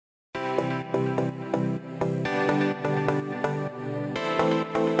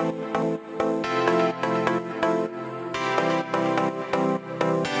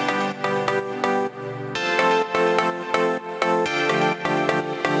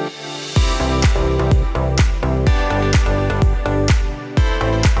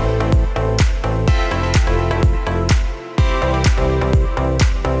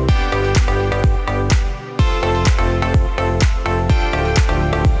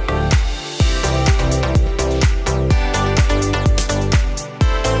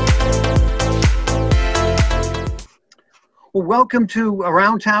Welcome to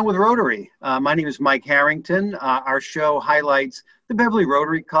Around Town with Rotary. My name is Mike Harrington. Our show highlights the Beverly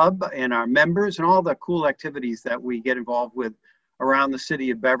Rotary Club and our members and all the cool activities that we get involved with around the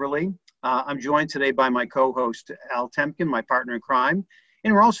city of Beverly. I'm joined today by my co-host, Al Temkin, my partner in crime.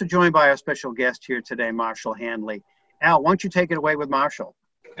 And we're also joined by our special guest here today, Marshall Handley. Al, why don't you take it away with Marshall?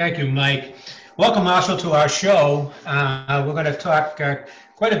 Thank you, Mike. Welcome, Marshall, to our show. We're going to talk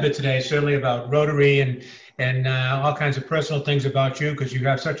quite a bit today, certainly about Rotary and all kinds of personal things about you, because you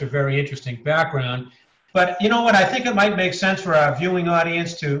have such a very interesting background. But you know what? I think it might make sense for our viewing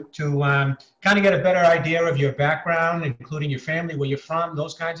audience to kind of get a better idea of your background, including your family, where you're from,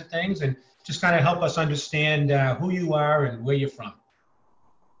 those kinds of things, and just kind of help us understand who you are and where you're from.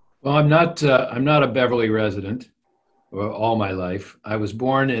 Well, I'm not a Beverly resident all my life. I was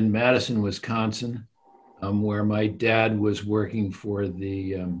born in Madison, Wisconsin, where my dad was working for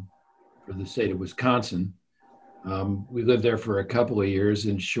the state of Wisconsin. We lived there for a couple of years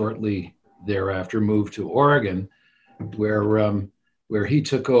and shortly thereafter moved to Oregon, where he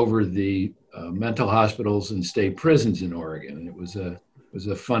took over the mental hospitals and state prisons in Oregon. And it was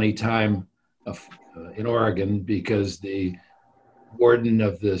a funny time in Oregon because the warden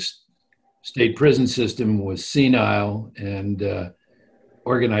of the state prison system was senile, and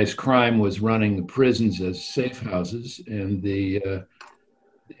organized crime was running the prisons as safe houses.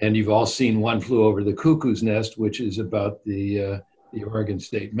 And you've all seen One Flew Over the Cuckoo's Nest, which is about the Oregon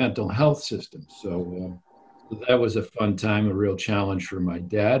State mental health system. So that was a fun time, a real challenge for my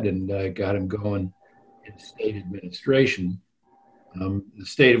dad, and I got him going in state administration. The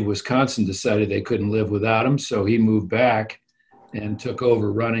state of Wisconsin decided they couldn't live without him, so he moved back and took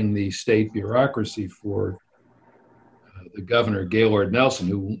over running the state bureaucracy for the governor, Gaylord Nelson,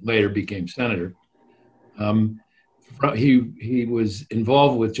 who later became senator. He was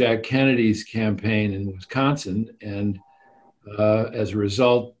involved with Jack Kennedy's campaign in Wisconsin, and as a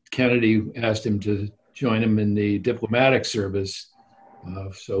result, Kennedy asked him to join him in the diplomatic service.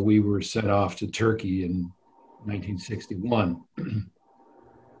 So we were sent off to Turkey in 1961.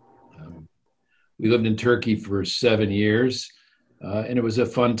 We lived in Turkey for 7 years. And it was a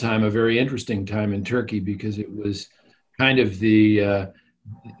fun time, a very interesting time in Turkey, because it was kind of the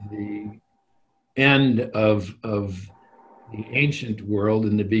end of the ancient world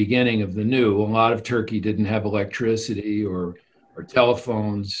and the beginning of the new. A lot of Turkey didn't have electricity or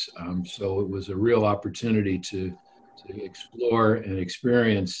telephones, so it was a real opportunity to explore and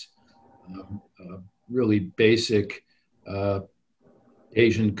experience really basic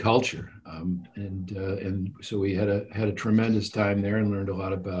Asian culture, and so we had a tremendous time there and learned a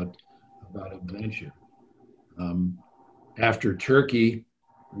lot about adventure. After Turkey,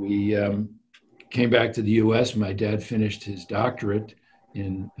 we came back to the U.S. My dad finished his doctorate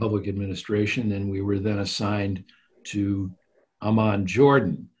in public administration, and we were then assigned to Amman,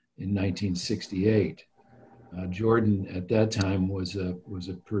 Jordan, in 1968. Jordan at that time was a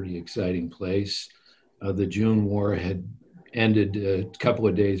pretty exciting place. The June War had ended a couple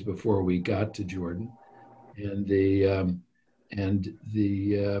of days before we got to Jordan, and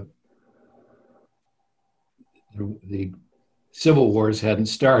the civil wars hadn't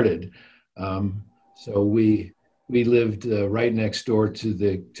started. So we lived right next door to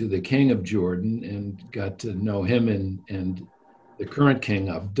the king of Jordan and got to know him and the current king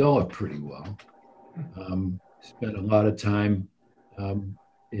Abdullah pretty well. Spent a lot of time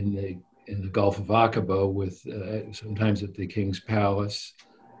in the Gulf of Aqaba with sometimes at the King's Palace,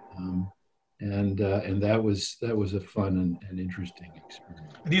 and that was a fun and interesting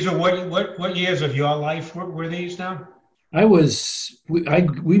experience. These are what years of your life were these now?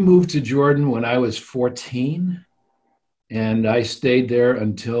 We moved to Jordan when I was 14, and I stayed there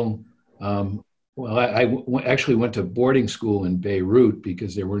until I actually went to boarding school in Beirut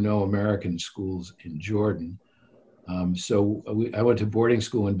because there were no American schools in Jordan. So I went to boarding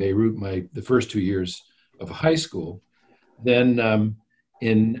school in Beirut the first 2 years of high school. Then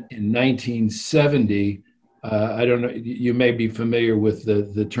in 1970, I don't know, you may be familiar with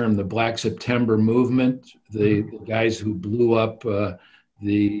the term the Black September movement, the guys who blew up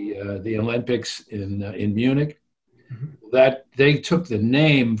the Olympics in Munich. Mm-hmm. That they took the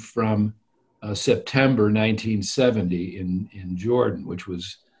name from September 1970 in Jordan, which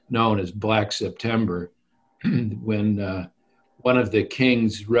was known as Black September, when one of the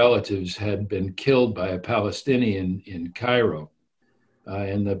king's relatives had been killed by a Palestinian in Cairo.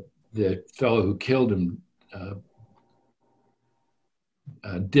 And the fellow who killed him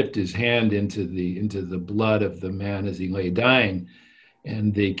dipped his hand into the blood of the man as he lay dying.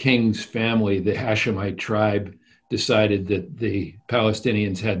 And the king's family, the Hashemite tribe, decided that the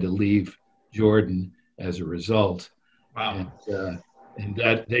Palestinians had to leave Jordan as a result. Wow. And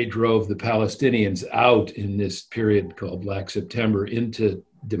that they drove the Palestinians out in this period called Black September into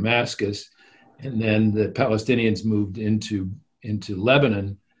Damascus, and then the Palestinians moved into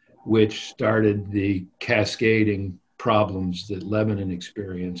Lebanon, which started the cascading problems that Lebanon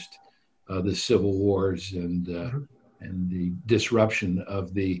experienced, the civil wars and the disruption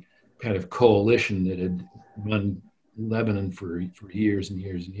of the kind of coalition that had run Lebanon for years and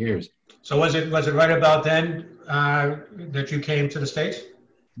years and years. So was it right about then that you came to the States?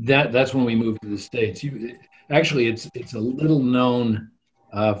 That's when we moved to the States. Actually, it's a little known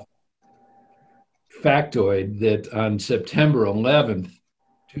factoid that on September 11th,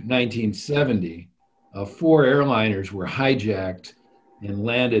 1970, 4 airliners were hijacked and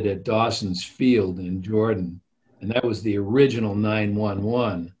landed at Dawson's Field in Jordan, and that was the original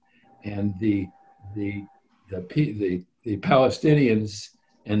 911. And the Palestinians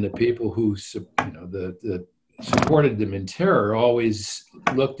and the people who the supported them in terror always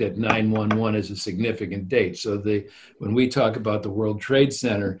looked at 911 as a significant date. So when we talk about the World Trade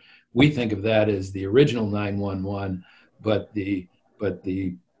Center, we think of that as the original 911, but the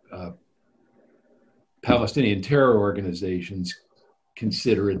Palestinian terror organizations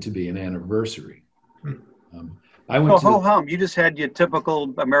consider it to be an anniversary. I went to ho-hum, you just had your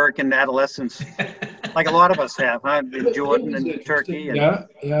typical American adolescence, like a lot of us have, huh? In Jordan and Turkey. And...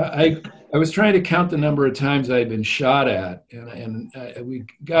 Yeah. I was trying to count the number of times I'd been shot at, and we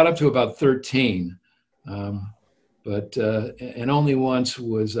got up to about 13. But only once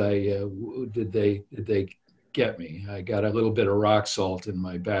did they get me. I got a little bit of rock salt in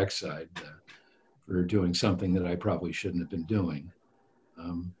my backside for doing something that I probably shouldn't have been doing.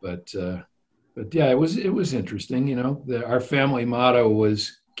 But yeah, it was interesting. You know, our family motto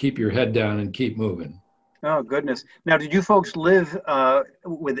was keep your head down and keep moving. Oh goodness! Now, did you folks live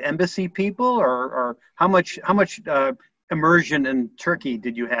with embassy people, or how much immersion in Turkey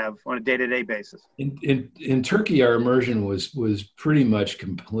did you have on a day-to-day basis? In Turkey, our immersion was pretty much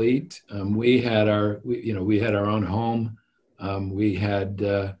complete. We had our own home. We had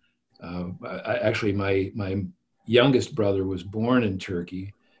actually my youngest brother was born in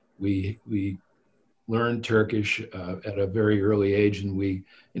Turkey. We learned Turkish at a very early age, and we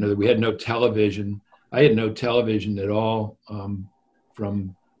had no television. I had no television at all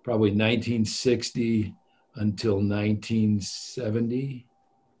from probably 1960 until 1970.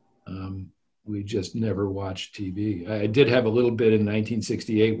 We just never watched TV. I did have a little bit in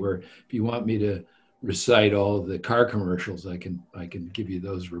 1968 where if you want me to recite all of the car commercials, I can give you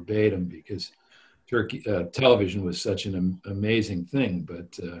those verbatim, because Turkey television was such an amazing thing.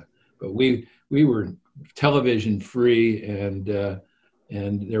 But we were television free, and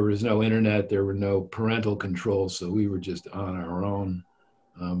there was no internet, there were no parental controls, so we were just on our own,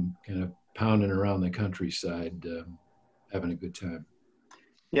 kind of pounding around the countryside, having a good time.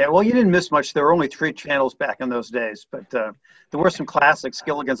 Yeah, well, you didn't miss much. There were only 3 channels back in those days, but there were some classics: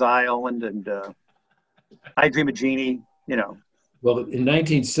 Gilligan's Island and I Dream of Jeannie. You know. Well, in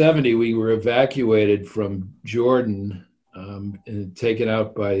 1970, we were evacuated from Jordan and taken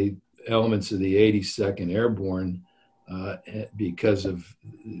out by elements of the 82nd Airborne because of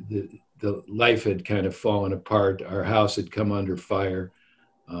the life had kind of fallen apart. Our house had come under fire.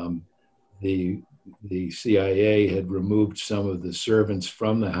 The CIA had removed some of the servants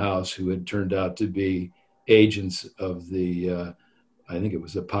from the house who had turned out to be agents of the, I think it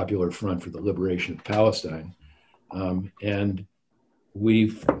was the Popular Front for the Liberation of Palestine. And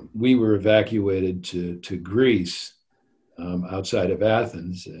we were evacuated to Greece, outside of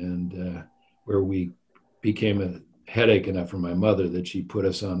Athens, and where we became a headache enough for my mother that she put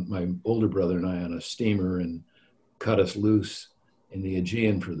us on, my older brother and I, on a steamer and cut us loose in the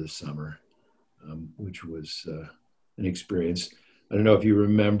Aegean for the summer, which was an experience. I don't know if you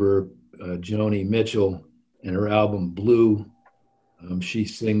remember Joni Mitchell and her album Blue. She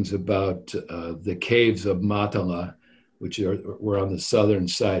sings about the caves of Matala, which were on the southern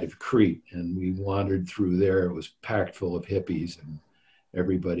side of Crete. And we wandered through there. It was packed full of hippies, and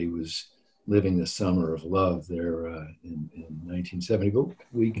everybody was living the summer of love there in 1970. But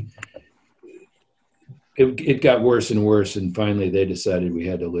it got worse and worse, and finally they decided we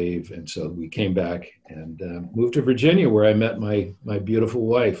had to leave. And so we came back and moved to Virginia, where I met my beautiful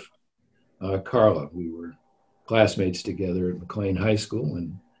wife, Carla. We were classmates together at McLean High School,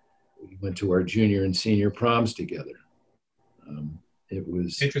 and we went to our junior and senior proms together. It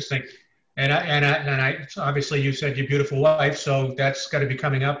was interesting. And I obviously you said your beautiful wife, so that's got to be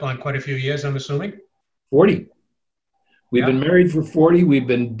coming up on quite a few years, I'm assuming. 40. We've been married for 40. We've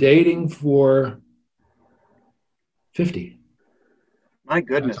been dating for 50. My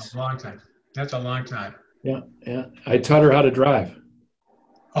goodness. That's a long time. That's a long time. Yeah, yeah. I taught her how to drive.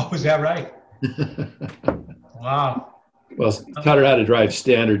 Oh, is that right? Wow. Well, taught her how to drive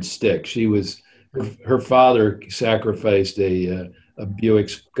standard stick. She was her father sacrificed a Buick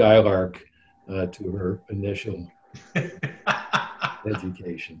Skylark to her initial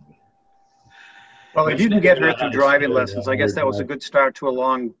education. Well, But if she you can didn't get her know how through to driving steer lessons, the I guess hard that was a drive. good start to a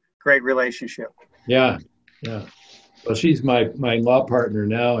long, great relationship. Yeah, yeah. Well, she's my law partner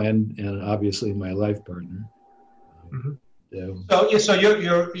now, and obviously my life partner. Mhm. So So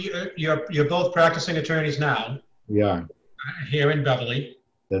you're both practicing attorneys now we are. here in Beverly.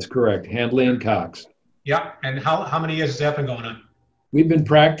 That's correct. Handley and Cox. Yeah. And how many years has that been going on? We've been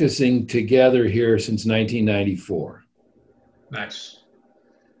practicing together here since 1994. Nice.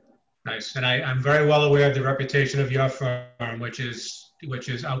 Nice. And I'm very well aware of the reputation of your firm, which is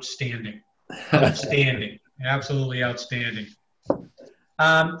outstanding. Outstanding. Absolutely outstanding.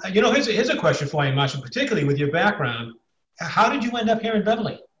 Here's a question for you, Marshall, particularly with your background. How did you end up here in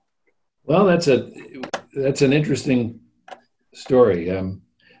Beverly? Well, that's an interesting story.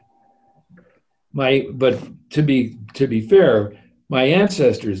 But to be fair, my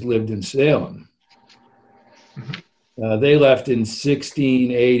ancestors lived in Salem. They left in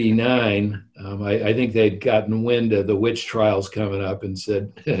 1689. I think they'd gotten wind of the witch trials coming up and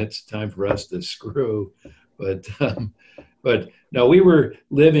said it's time for us to screw. But no, we were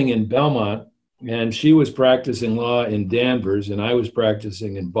living in Belmont, and she was practicing law in Danvers, and I was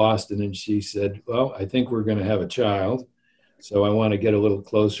practicing in Boston. And she said, "Well, I think we're going to have a child, so I want to get a little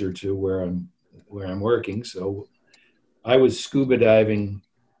closer to where I'm working." So I was scuba diving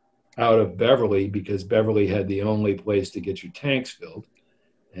out of Beverly because Beverly had the only place to get your tanks filled.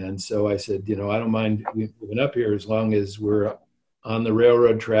 And so I said, I don't mind moving up here as long as we're on the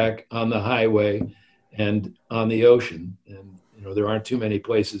railroad track, on the highway, and on the ocean. And, there aren't too many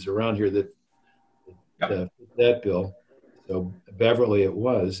places around here that fit that bill. So Beverly it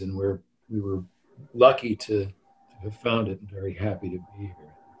was, and we were lucky to have found it and very happy to be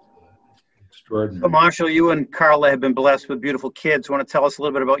here. It's extraordinary. So, Marshall, you and Carla have been blessed with beautiful kids. Want to tell us a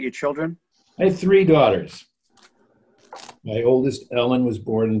little bit about your children? I have three daughters. My oldest, Ellen, was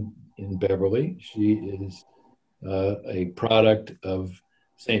born in Beverly. She is a product of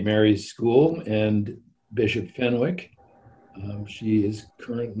St. Mary's School and Bishop Fenwick. She is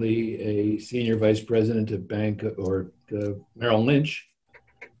currently a senior vice president of Merrill Lynch,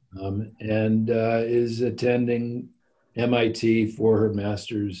 and is attending MIT for her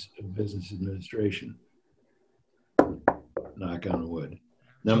master's of business administration. Knock on wood.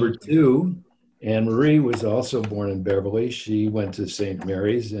 Number two, Anne Marie was also born in Beverly. She went to St.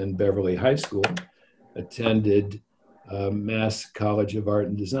 Mary's and Beverly High School, attended Mass College of Art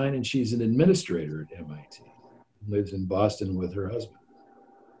and Design, and she's an administrator at MIT. Lives in Boston with her husband.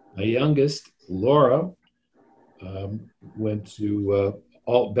 My youngest, Laura, went to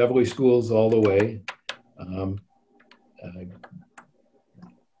all Beverly schools all the way.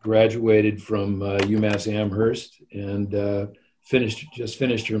 Graduated from UMass Amherst and just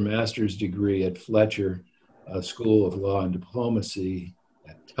finished her master's degree at Fletcher School of Law and Diplomacy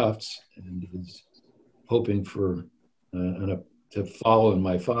at Tufts, and is hoping to follow in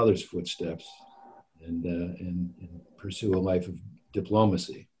my father's footsteps and pursue a life of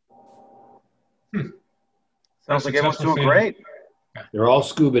diplomacy. Sounds like everyone's doing great. They're all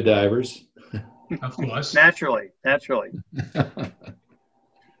scuba divers. Of course. Naturally.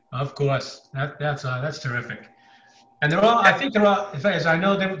 Of course. That's terrific. And I think they're all, as I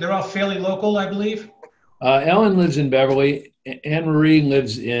know, they're all fairly local, I believe. Ellen lives in Beverly. Anne Marie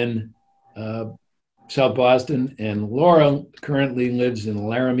lives in South Boston, and Laura currently lives in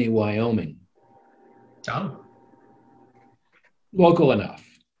Laramie, Wyoming. Oh. Local enough.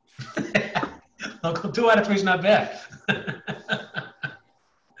 Local, 2 out of 3 is not bad.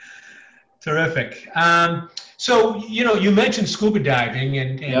 Terrific. So, you mentioned scuba diving,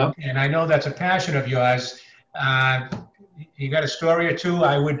 and I know that's a passion of yours. You got a story or two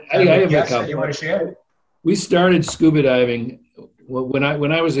I would guess that you want to share? We started scuba diving when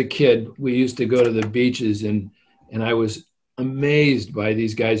I was a kid. We used to go to the beaches, and I was amazed by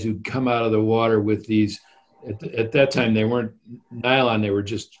these guys who'd come out of the water with these. At that time, they weren't nylon; they were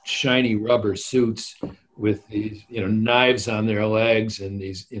just shiny rubber suits with these, knives on their legs, and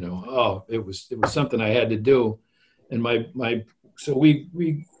these, it was something I had to do. And so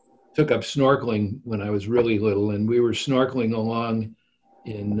we took up snorkeling when I was really little, and we were snorkeling along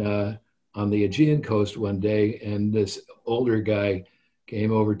on the Aegean coast one day, and this older guy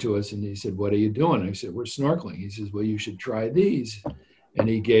came over to us and he said, "What are you doing?" I said, "We're snorkeling." He says, "Well, you should try these," and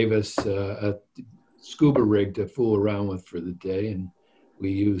he gave us a scuba rig to fool around with for the day, and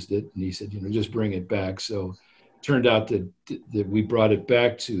we used it. And he said, just bring it back. So it turned out that we brought it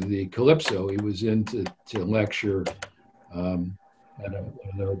back to the Calypso. He was in to lecture at one of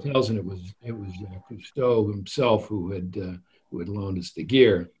the hotels, and it was Cousteau himself who had loaned us the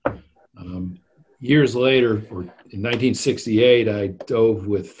gear. Years later, or in 1968, I dove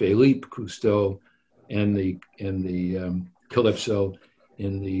with Philippe Cousteau and the Calypso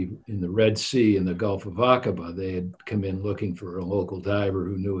in the Red Sea in the Gulf of Aqaba. They had come in looking for a local diver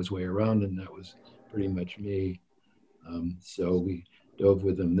who knew his way around, and that was pretty much me. So we dove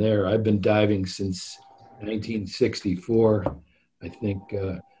with them there. I've been diving since 1964. I think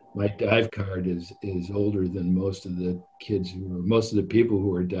my dive card is older than most of the people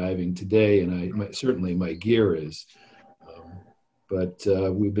who are diving today, and certainly my gear is. But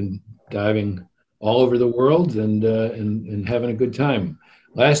we've been diving all over the world and having a good time.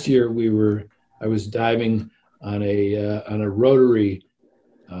 Last year I was diving on a Rotary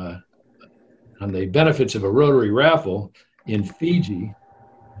on the benefits of a Rotary raffle in Fiji,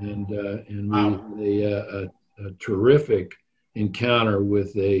 and we had a terrific encounter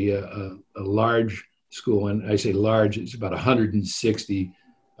with a large school, and I say large, it's about 160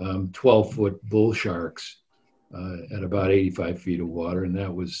 12-foot bull sharks at about 85 feet of water, and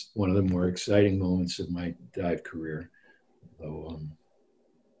that was one of the more exciting moments of my dive career. So,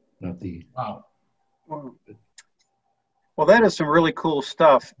 not the wow. Well, that is some really cool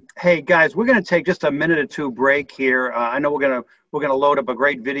stuff. Hey guys, we're going to take just a minute or two break here. I know we're going to load up a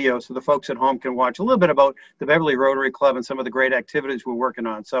great video so the folks at home can watch a little bit about the Beverly Rotary Club and some of the great activities we're working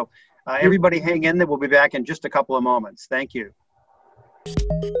on. So everybody hang in there. We'll be back in just a couple of moments. Thank you.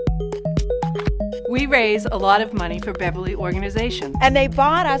 We raise a lot of money for Beverly organizations. And they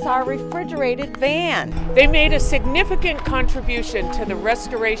bought us our refrigerated van. They made a significant contribution to the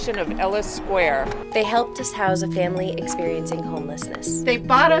restoration of Ellis Square. They helped us house a family experiencing homelessness. They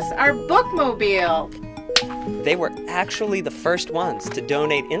bought us our bookmobile. They were actually the first ones to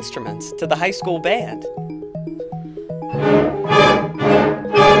donate instruments to the high school band.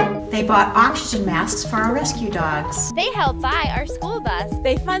 They bought oxygen masks for our rescue dogs. They helped buy our school bus.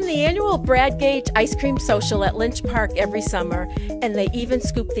 They fund the annual Brad Gage Ice Cream Social at Lynch Park every summer, and they even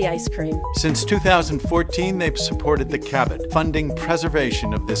scoop the ice cream. Since 2014, they've supported the Cabot, funding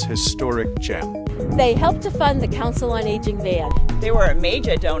preservation of this historic gem. They helped to fund the Council on Aging van. They were a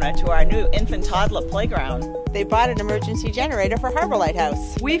major donor to our new infant-toddler playground. They bought an emergency generator for Harbor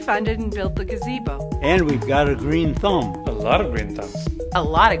Lighthouse. We funded and built the gazebo. And we've got a green thumb. A lot of green thumbs. A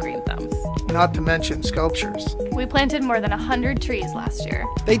lot of green thumbs. Not to mention sculptures. We planted more than 100 trees last year.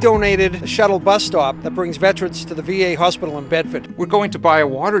 They donated a shuttle bus stop that brings veterans to the VA hospital in Bedford. We're going to buy a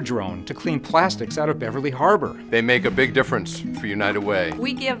water drone to clean plastics out of Beverly Harbor. They make a big difference for United Way.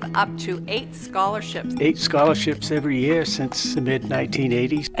 We give up to 8 scholarships. 8 scholarships every year since the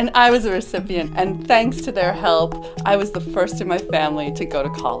mid-1980s. And I was a recipient, and thanks to their help, I was the first in my family to go to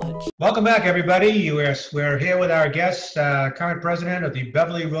college. Welcome back, everybody. We're here with our guest, current president of the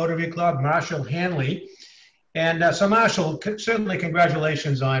Beverly Rotary Club, Marshall Hanley. And so Marshall, certainly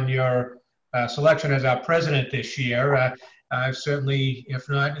congratulations on your selection as our president this year. Certainly, if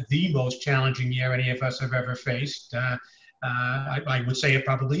not the most challenging year any of us have ever faced. I would say it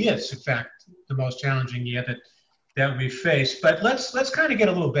probably is, in fact, the most challenging year that we faced. But let's kind of get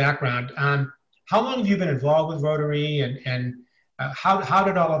a little background. How long have you been involved with Rotary, and how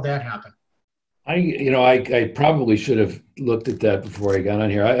did all of that happen? I probably should have looked at that before I got on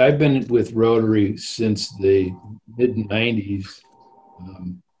here. I've been with Rotary since the mid-90s.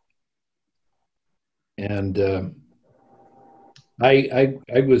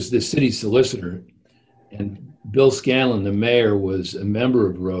 I was the city solicitor, and Bill Scanlon, the mayor, was a member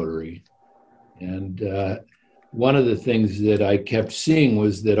of Rotary. And one of the things that I kept seeing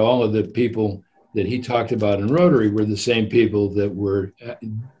was that all of the people that he talked about in Rotary were the same people that were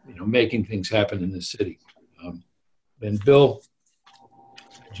making things happen in the city. And Bill,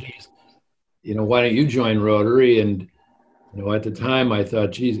 geez, why don't you join Rotary? And, at the time I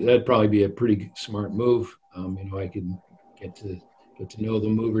thought, geez, that'd probably be a pretty smart move. I can get to know the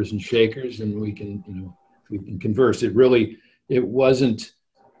movers and shakers, and we can converse. It wasn't,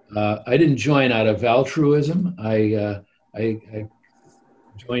 I didn't join out of altruism. I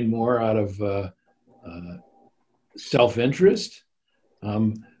joined more out of self-interest.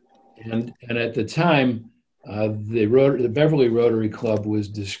 And at the time, the Beverly Rotary Club was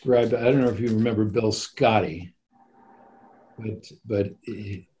described. I don't know if you remember Bill Scotty, but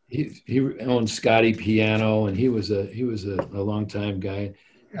he owned Scotty Piano, and he was a long time guy.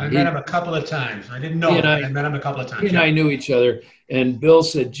 I met him a couple of times. I didn't know him. I met him a couple of times. He and I knew each other. And Bill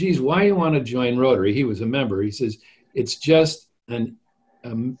said, "Geez, why do you want to join Rotary?" He was a member. He says, "It's just an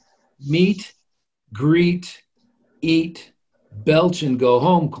meet, greet, eat, belch, and go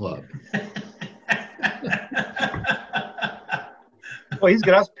home club. Well, he's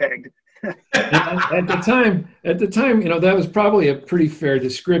got us pegged. At the time, that was probably a pretty fair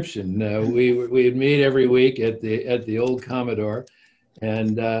description. We'd meet every week at the old Commodore,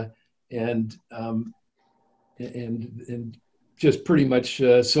 and just pretty much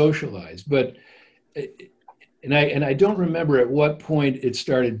socialized. But I don't remember at what point it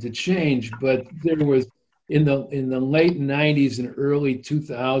started to change. But there was in the late '90s and early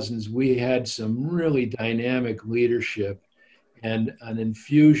 2000s, we had some really dynamic leadership and an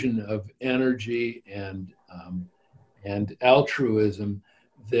infusion of energy and altruism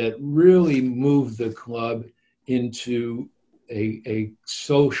that really moved the club into a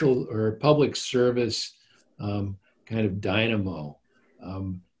social or public service kind of dynamo.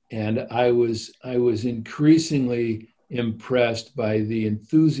 And I was increasingly impressed by the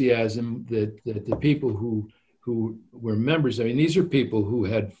enthusiasm that the people who were members. I mean, these are people who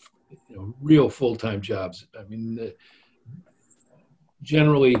had real full-time jobs. I mean,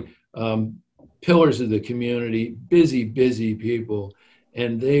 generally pillars of the community, busy people,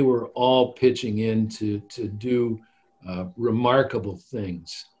 and they were all pitching in to do remarkable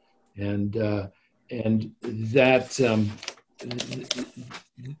things, and that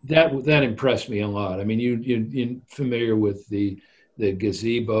impressed me a lot. I mean, you're familiar with the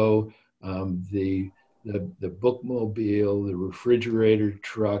gazebo, the bookmobile, the refrigerator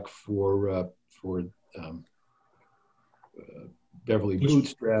truck for Beverly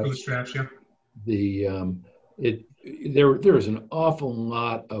Bootstraps. Yeah. There was an awful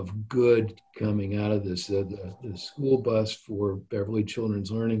lot of good coming out of this. The school bus for Beverly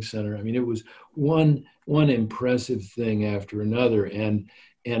Children's Learning Center. I mean, it was one impressive thing after another, and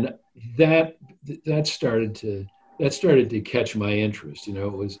that started to catch my interest.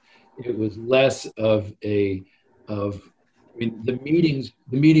 It was less of I mean, the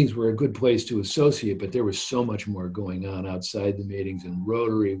meetings were a good place to associate, but there was so much more going on outside the meetings, and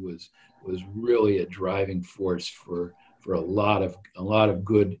Rotary was really a driving force for a lot of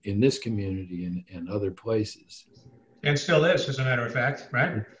good in this community and other places. And still is, as a matter of fact,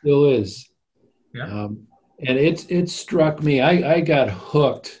 right? It still is. Yeah. And it struck me. I got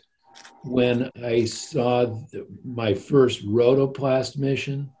hooked when I saw my first Rotoplast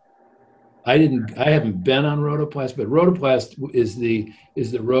mission. I haven't been on Rotoplast, but Rotoplast is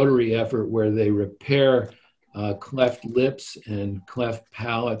the Rotary effort where they repair cleft lips and cleft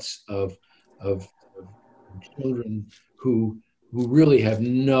palates of children who really have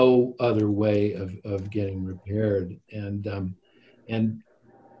no other way of getting repaired. And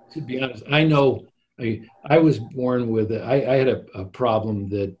to be honest, I know I was born with it. I had a problem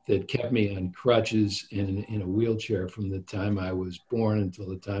that kept me on crutches in a wheelchair from the time I was born until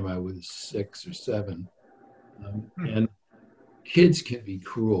the time I was 6 or 7. And kids can be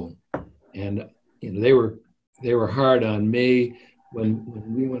cruel, and they were hard on me when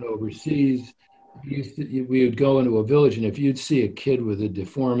we went overseas. We would go into a village, and if you'd see a kid with a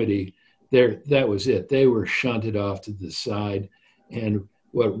deformity, that was it. They were shunted off to the side, and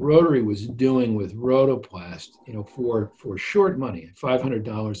what Rotary was doing with Rotoplast, for short money,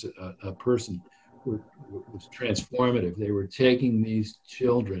 $500 a person, was transformative. They were taking these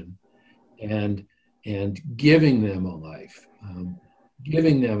children and giving them a life,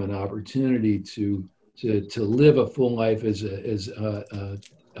 giving them an opportunity to live a full life as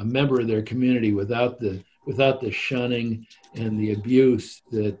a member of their community without the shunning and the abuse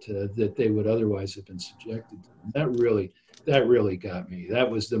that they would otherwise have been subjected to. And that really got me. That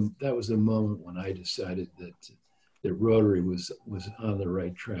was the moment when I decided that Rotary was on the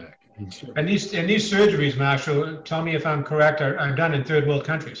right track. And these surgeries, Marshall, tell me if I'm correct, are done in third world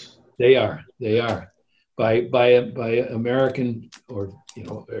countries. They are by American or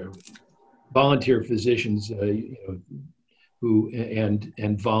volunteer physicians, who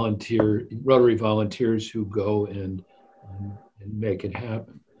and volunteer Rotary volunteers who go and make it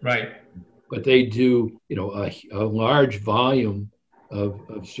happen. Right. But they do, a large volume of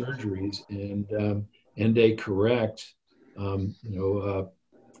surgeries, and they correct,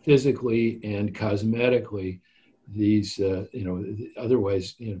 physically and cosmetically these,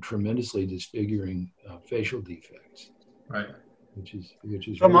 otherwise, tremendously disfiguring facial defects. Right. Which is.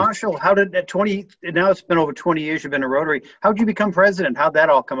 So really... Marshall, how did that now it's been over 20 years you've been a Rotary. How'd you become president? How'd that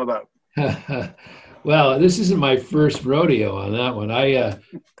all come about? Well, this isn't my first rodeo on that one.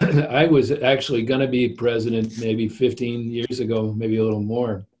 I was actually going to be president maybe 15 years ago, maybe a little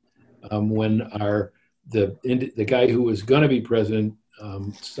more, when the guy who was going to be president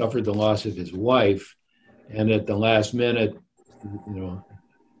suffered the loss of his wife, and at the last minute,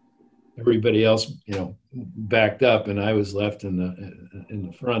 everybody else, backed up, and I was left in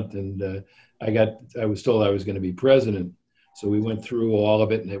the front. And I was told I was going to be president. So we went through all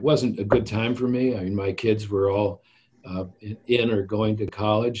of it, and it wasn't a good time for me. I mean, my kids were all in or going to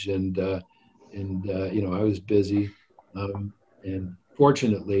college, and I was busy. And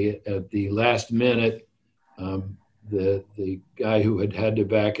fortunately, at the last minute, the guy who had to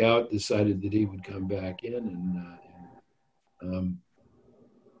back out decided that he would come back in and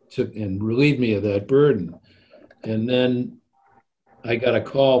took and relieved me of that burden. And then I got a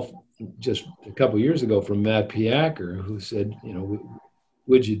call just a couple of years ago from Matt Piacker, who said,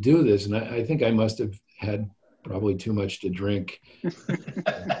 would you do this? And I think I must have had probably too much to drink.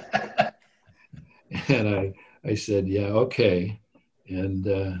 And I said, yeah, okay. And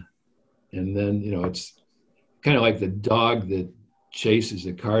then, it's kind of like the dog that chases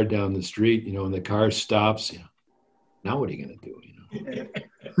a car down the street, and the car stops. Now what are you going to do?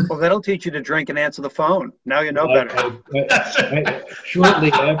 Well, that'll teach you to drink and answer the phone. Now you know better.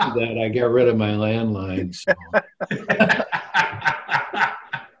 Shortly after that, I got rid of my landline. So.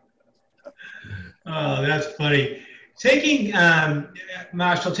 Oh, that's funny.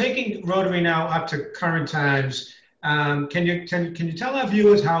 Marshall, taking Rotary now up to current times, can you tell our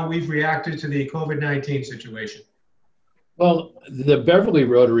viewers how we've reacted to the COVID-19 situation? Well, the Beverly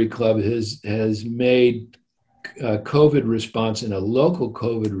Rotary Club has made COVID response and a local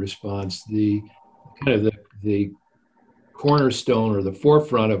COVID response the cornerstone or the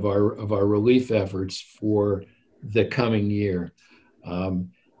forefront of our relief efforts for the coming year.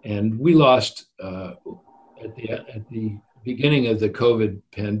 And we lost at the beginning of the COVID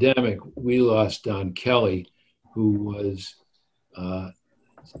pandemic, we lost Don Kelly, who was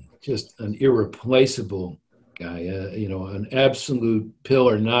just an irreplaceable guy, an absolute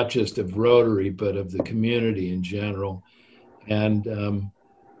pillar, not just of Rotary, but of the community in general. And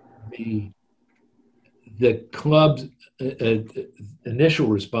the club's initial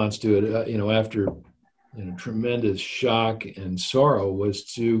response to it, after tremendous shock and sorrow, was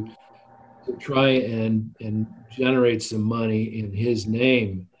to try and generate some money in his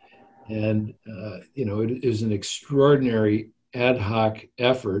name. And, it is an extraordinary ad hoc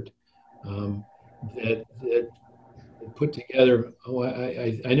effort that put together,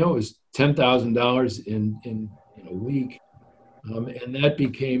 I know it was $10,000 in a week. And that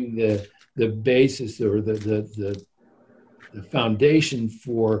became the basis or the foundation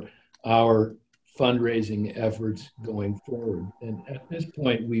for our fundraising efforts going forward. And at this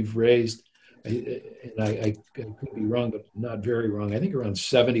point, we've raised, and I could be wrong, but not very wrong, I think around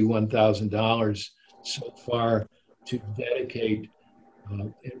 $71,000 so far to dedicate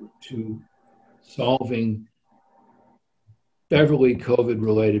to solving Beverly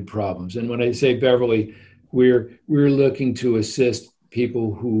COVID-related problems. And when I say Beverly, we're looking to assist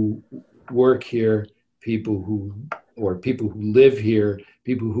people who work here, people who live here,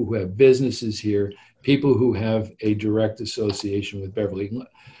 people who have businesses here, people who have a direct association with Beverly.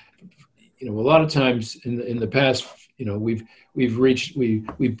 A lot of times in the past, we've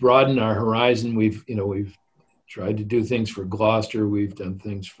broadened our horizon. We've tried to do things for Gloucester. We've done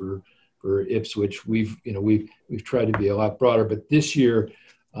things for Ipswich. We've tried to be a lot broader. But this year,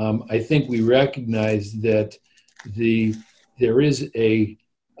 I think we recognize that there is a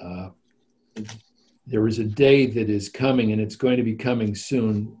day that is coming, and it's going to be coming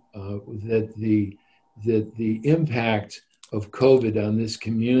soon, that the impact of COVID on this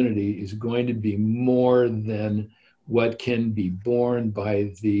community is going to be more than what can be borne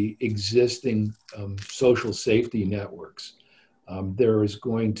by the existing social safety networks. There is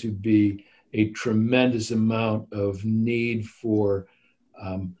going to be a tremendous amount of need for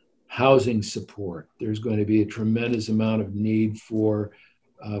housing support. There's going to be a tremendous amount of need for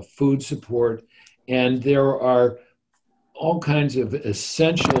food support. And there are all kinds of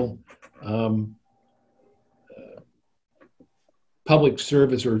essential public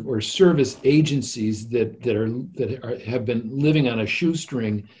service or service agencies that have been living on a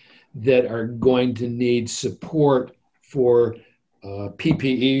shoestring that are going to need support for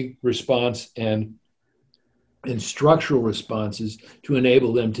PPE response and structural responses to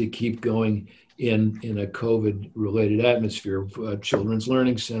enable them to keep going in a COVID-related atmosphere. Children's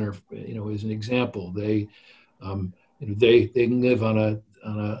Learning Center, is an example. They can live on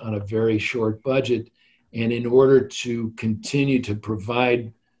a very short budget, and in order to continue to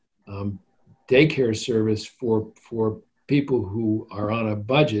provide daycare service for people who are on a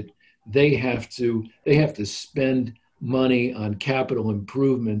budget, they have to spend money on capital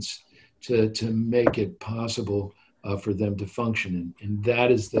improvements to make it possible for them to function. And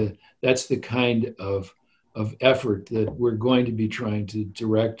that's the kind of effort that we're going to be trying to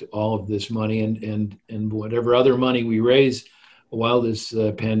direct all of this money and whatever other money we raise while this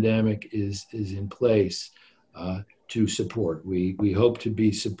pandemic is in place to support. We hope to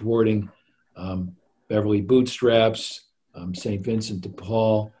be supporting Beverly Bootstraps, St. Vincent de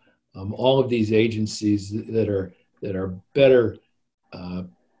Paul, all of these agencies that are better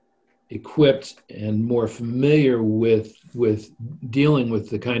equipped and more familiar with dealing with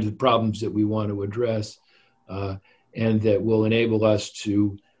the kinds of problems that we want to address, and that will enable us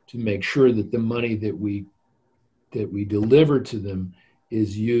to make sure that the money that we deliver to them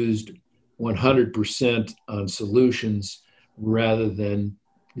is used 100% on solutions rather than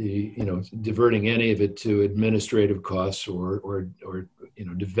diverting any of it to administrative costs or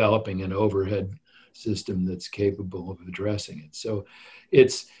developing an overhead system that's capable of addressing it. So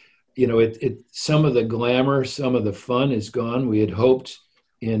it's some of the glamour, some of the fun is gone. We had hoped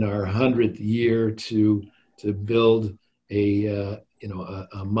in our 100th year to build a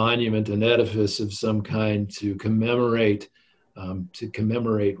monument, an edifice of some kind to commemorate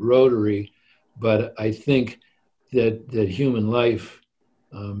Rotary, but I think that human life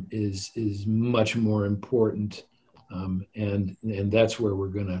is much more important, and that's where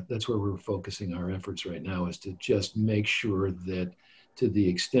we're focusing our efforts right now, is to just make sure that to the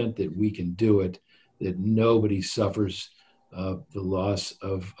extent that we can do it, that nobody suffers the loss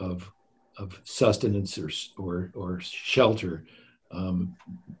of sustenance or shelter,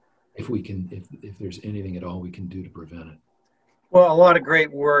 if there's anything at all we can do to prevent it. Well, a lot of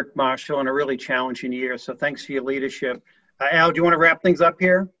great work, Marshall, and a really challenging year. So thanks for your leadership. Al, do you want to wrap things up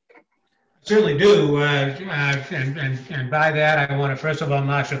here? Certainly do. And by that, I want to, first of all,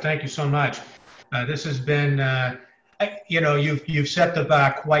 Marshall, thank you so much. This has been, you've set the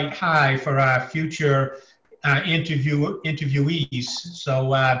bar quite high for our future interviewees.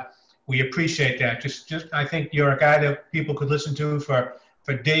 So we appreciate that. Just, I think you're a guy that people could listen to for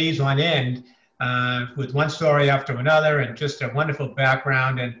days on end, with one story after another, and just a wonderful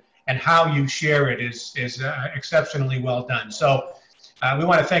background, and how you share it is exceptionally well done. So we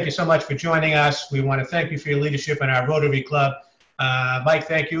want to thank you so much for joining us. We want to thank you for your leadership in our Rotary Club. Mike,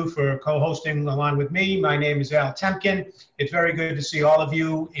 thank you for co-hosting along with me. My name is Al Temkin. It's very good to see all of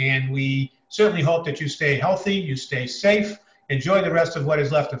you, and we certainly hope that you stay healthy, you stay safe, enjoy the rest of what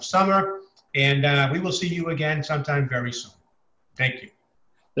is left of summer, and we will see you again sometime very soon. Thank you.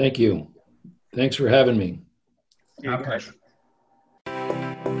 Thank you. Thanks for having me. Our pleasure.